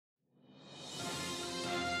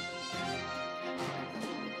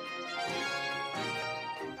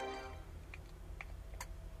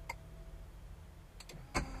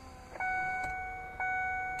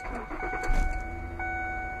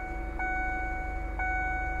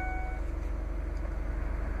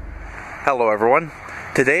Hello everyone.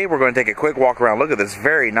 Today we're going to take a quick walk around look at this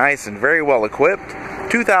very nice and very well equipped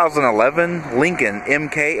 2011 Lincoln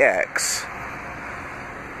MKX.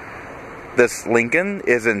 This Lincoln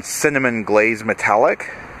is in cinnamon glaze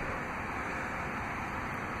metallic.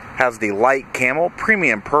 Has the light camel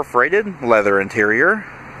premium perforated leather interior.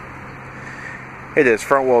 It is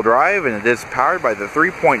front wheel drive and it is powered by the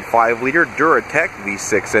 3.5 liter Duratec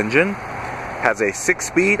V6 engine. Has a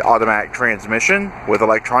 6-speed automatic transmission with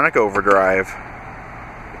electronic overdrive.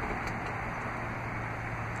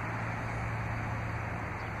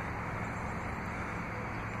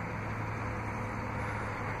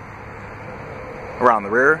 Around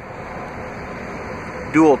the rear,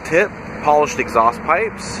 dual tip polished exhaust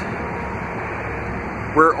pipes,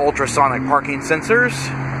 rear ultrasonic parking sensors,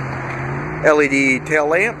 LED tail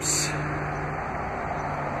lamps,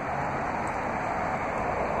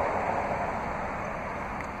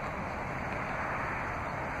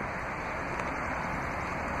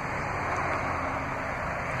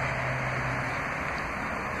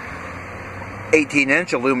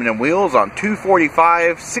 (18-inch) aluminum wheels on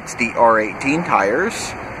 245/60 R18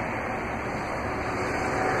 tires.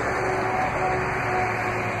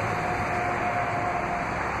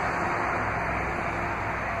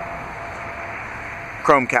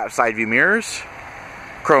 Chrome cap side view mirrors,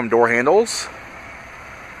 chrome door handles.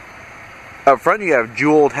 Up front you have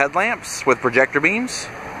jeweled headlamps with projector beams.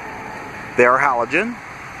 They are halogen.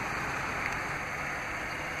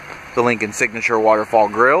 The Lincoln signature waterfall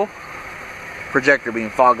grille. Projector beam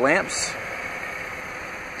fog lamps.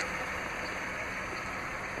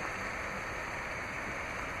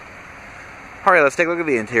 Alright, let's take a look at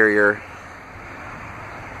the interior.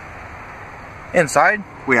 Inside,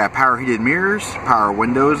 we have power heated mirrors, power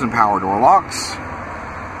windows, and power door locks.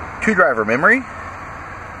 2 driver memory.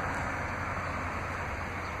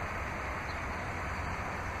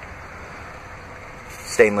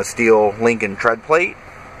 Stainless steel Lincoln tread plate.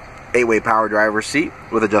 8-way power driver's seat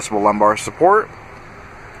with adjustable lumbar support.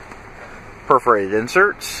 Perforated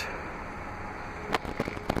inserts.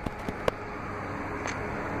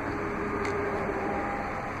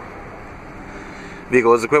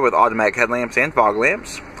 Vehicle is equipped with automatic headlamps and fog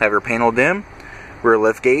lamps. Have your panel dim, rear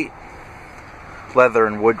liftgate, leather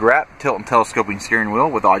and wood wrap, tilt and telescoping steering wheel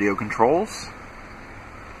with audio controls.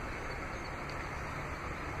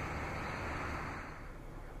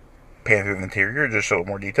 Pan through the interior, just a little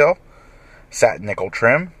more detail. Satin nickel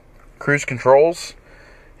trim, cruise controls,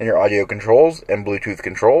 and your audio controls and Bluetooth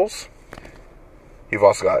controls. You've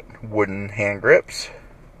also got wooden hand grips.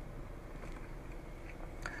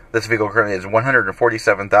 This vehicle currently has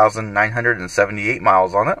 147,978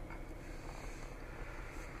 miles on it.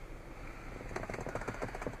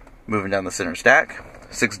 Moving down the center stack,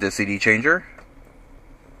 6-disc CD changer,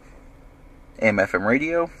 AM/FM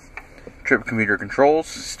radio, trip commuter controls,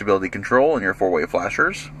 stability control, and your 4-way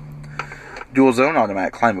flashers. Dual zone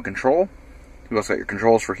automatic climate control. You've also got your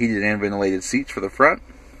controls for heated and ventilated seats for the front.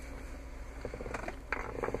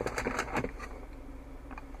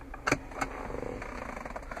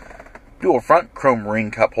 Dual front chrome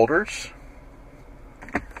ring cup holders.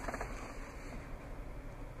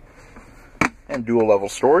 And dual level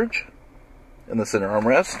storage in the center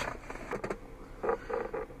armrest.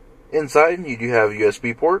 Inside you do have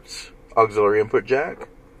USB ports, auxiliary input jack,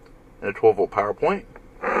 and a 12-volt power point.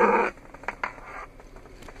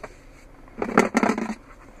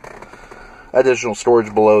 Additional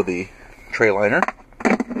storage below the tray liner.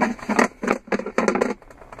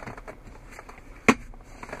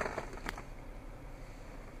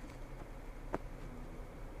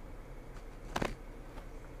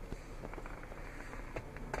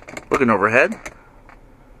 Looking overhead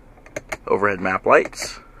map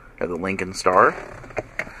lights. Have the Lincoln star.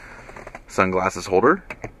 Sunglasses holder.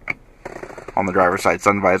 On the driver's side,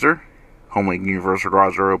 sun visor. HomeLink universal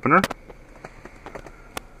garage door opener.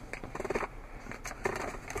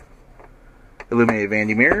 Illuminated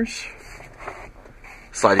vanity mirrors.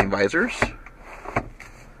 Sliding visors.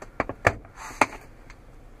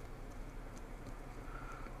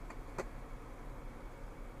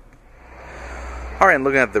 Alright, and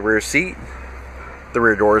looking at the rear seat, the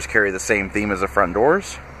rear doors carry the same theme as the front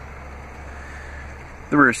doors.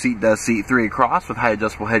 The rear seat does seat 3 across with high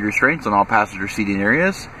adjustable head restraints on all passenger seating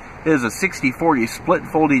areas. It is a 60/40 split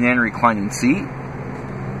folding and reclining seat.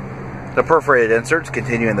 The perforated inserts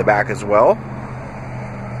continue in the back as well.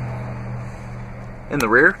 In the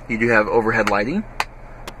rear, you do have overhead lighting.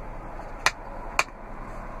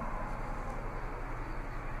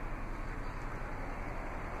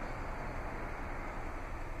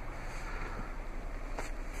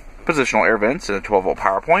 Positional air vents and a 12-volt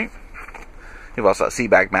power point. You've also got seat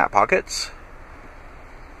back mat pockets.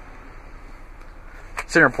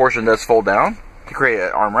 Center portion does fold down to create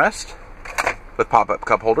an armrest with pop-up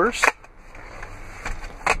cup holders.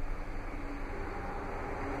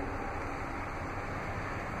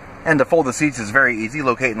 And to fold the seats is very easy.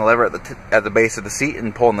 Locating the lever at the base of the seat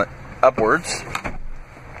and pulling it upwards.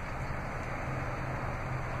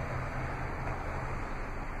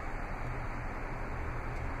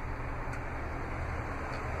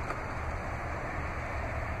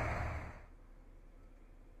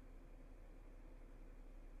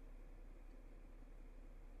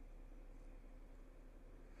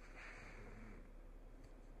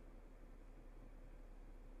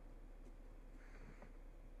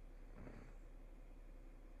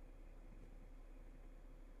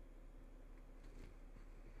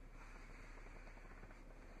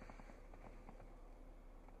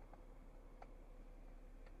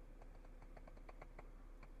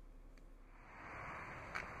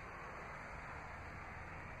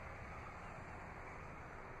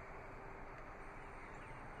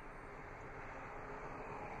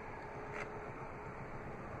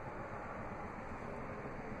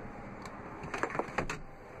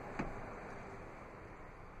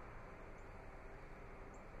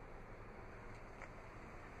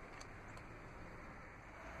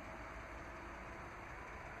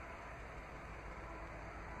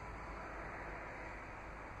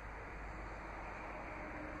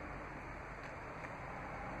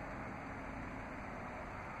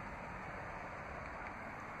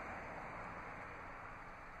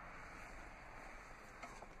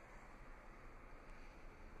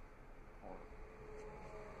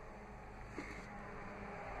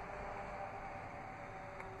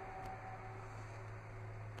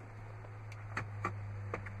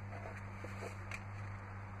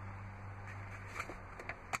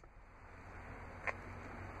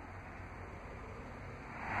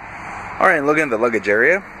 Alright, looking at the luggage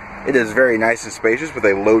area, it is very nice and spacious with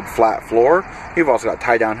a load flat floor. You've also got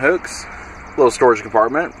tie down hooks, little storage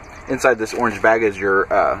compartment. Inside this orange bag is your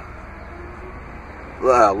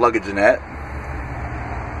luggage net.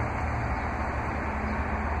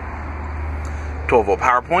 12-volt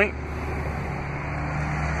power point.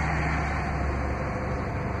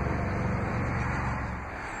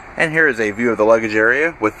 And here is a view of the luggage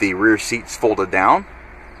area with the rear seats folded down.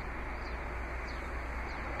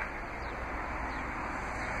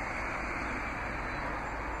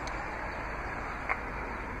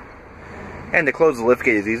 And to close the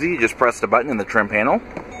liftgate is easy. You just press the button in the trim panel.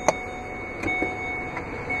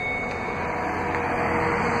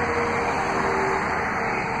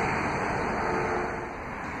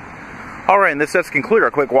 Alright, and this does conclude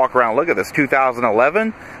our quick walk around look at this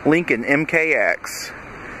 2011 Lincoln MKX.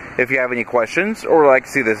 If you have any questions or would like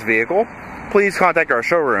to see this vehicle, please contact our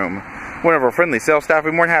showroom. One of our friendly sales staff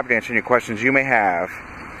will be more than happy to answer any questions you may have.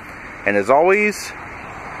 And as always,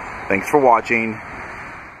 thanks for watching.